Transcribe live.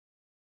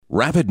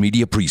Rapid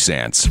Media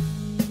presents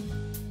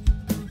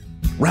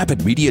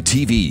Rapid Media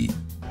TV.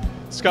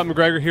 Scott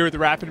McGregor here with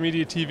Rapid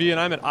Media TV, and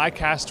I'm at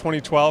iCAST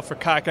 2012 for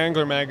Kayak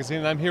Angler magazine,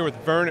 and I'm here with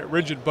Vern at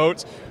Rigid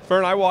Boats.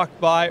 Vern, I walked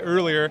by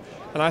earlier,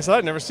 and I said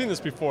I'd never seen this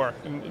before,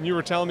 and you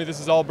were telling me this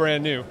is all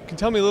brand new. Can you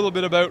tell me a little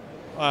bit about,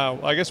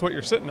 I guess, what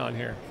you're sitting on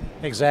here?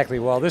 Exactly.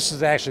 Well, this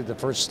is actually the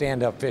first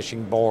stand-up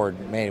fishing board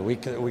made. We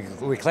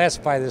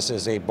classify this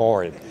as a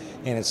board,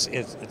 and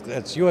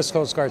it's U.S.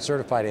 Coast Guard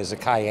certified as a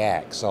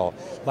kayak, so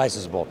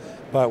licensable.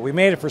 But we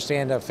made it for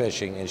stand-up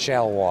fishing in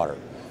shallow water.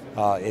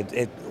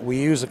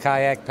 We use a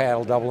kayak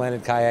paddle,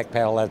 double-ended kayak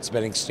paddle that's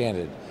been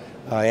extended.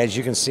 As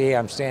you can see,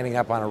 I'm standing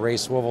up on a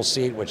raised swivel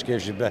seat, which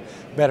gives you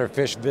better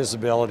fish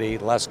visibility,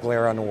 less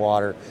glare on the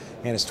water,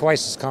 and it's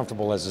twice as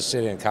comfortable as a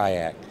sit-in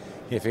kayak.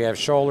 If you have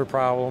shoulder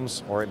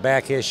problems or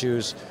back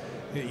issues,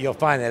 you'll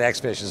find that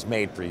X-Fish is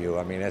made for you.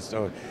 I mean,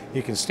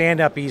 you can stand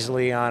up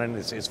easily on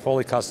it. It's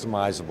fully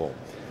customizable.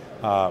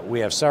 We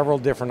have several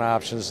different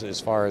options as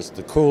far as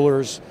the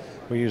coolers.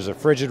 We use a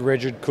frigid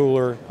rigid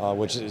cooler,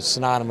 which is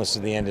synonymous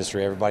in the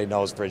industry. Everybody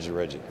knows frigid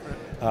rigid.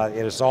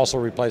 It is also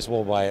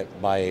replaceable by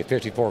a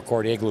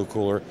 54-quart igloo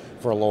cooler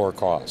for a lower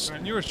cost.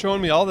 And you were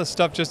showing me all this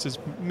stuff just is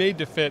made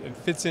to fit and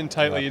fits in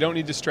tightly. You don't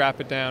need to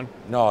strap it down.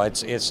 No,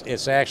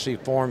 it's actually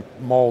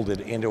molded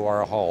into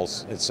our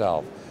hulls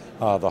itself.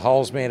 The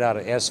hull's made out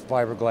of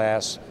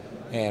fiberglass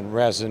and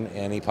resin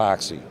and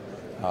epoxy.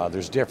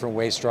 There's different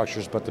weight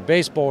structures, but the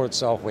baseboard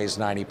itself weighs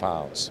 90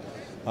 pounds.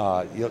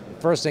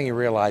 First thing you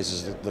realize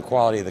is the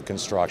quality of the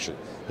construction.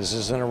 This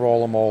isn't a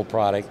roll of mold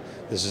product.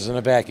 This isn't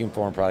a vacuum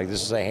form product.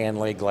 This is a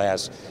hand-laid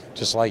glass,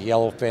 just like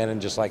Yellowfin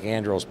and just like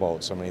Andros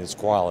boats. I mean, it's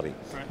quality.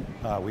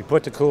 Right. We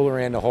put the cooler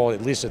in to hold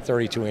at least a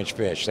 32-inch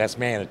fish. That's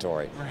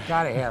mandatory. Right.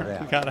 Gotta have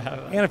that. Gotta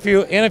have that. And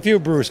a few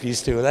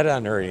brewskis too. That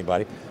doesn't hurt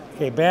anybody.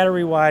 Okay,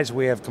 battery-wise,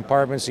 we have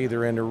compartments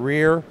either in the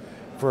rear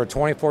for a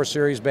 24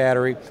 series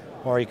battery,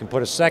 or you can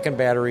put a second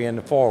battery in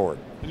the forward.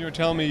 And you were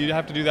telling me you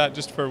have to do that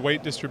just for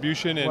weight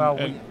distribution?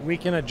 We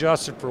can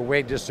adjust it for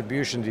weight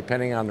distribution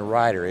depending on the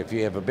rider. If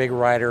you have a big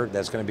rider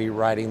that's going to be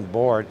riding the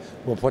board,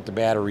 we'll put the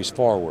batteries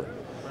forward.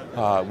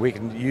 We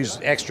can use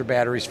extra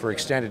batteries for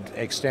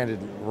extended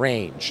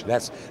range.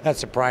 That's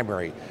the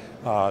primary.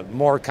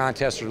 More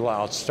contests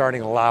are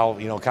starting to allow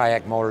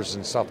kayak motors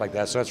and stuff like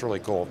that, so that's really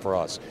cool for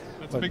us.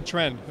 That's a big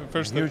trend.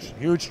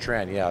 Huge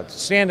trend, yeah.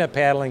 Stand-up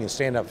paddling and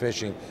stand-up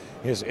fishing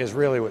is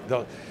really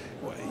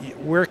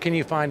where can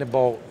you find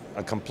a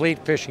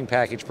complete fishing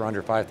package for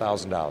under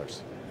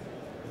 $5,000?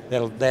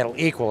 That'll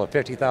equal a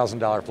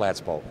 $50,000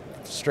 flats boat,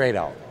 straight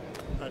out.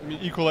 I mean,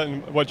 equal it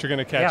in what you're going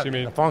to catch, you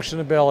mean? The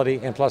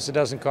functionability, and plus it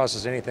doesn't cost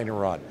us anything to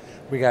run.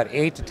 We got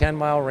 8 to 10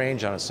 mile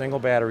range on a single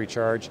battery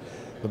charge.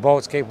 The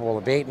boat's capable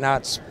of 8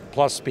 knots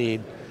plus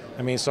speed.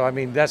 That's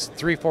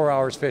 3-4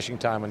 hours fishing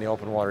time in the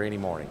open water any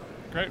morning.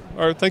 Great.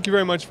 All right, thank you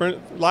very much.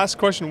 Last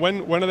question,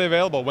 when are they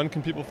available? When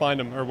can people find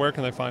them, or where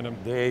can they find them?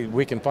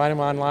 We can find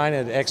them online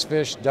at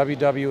Xfish,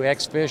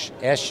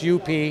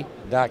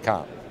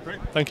 www.xfishsup.com. Great.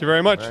 Thank you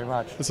very much. Very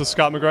much. This is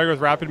Scott McGregor with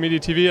Rapid Media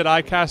TV at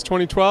iCAST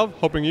 2012,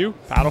 hoping you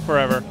paddle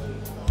forever.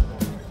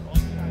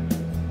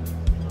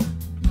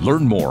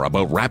 Learn more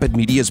about Rapid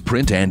Media's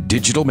print and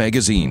digital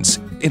magazines,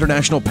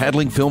 International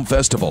Paddling Film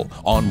Festival,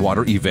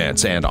 on-water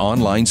events, and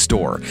online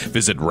store.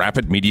 Visit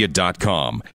rapidmedia.com.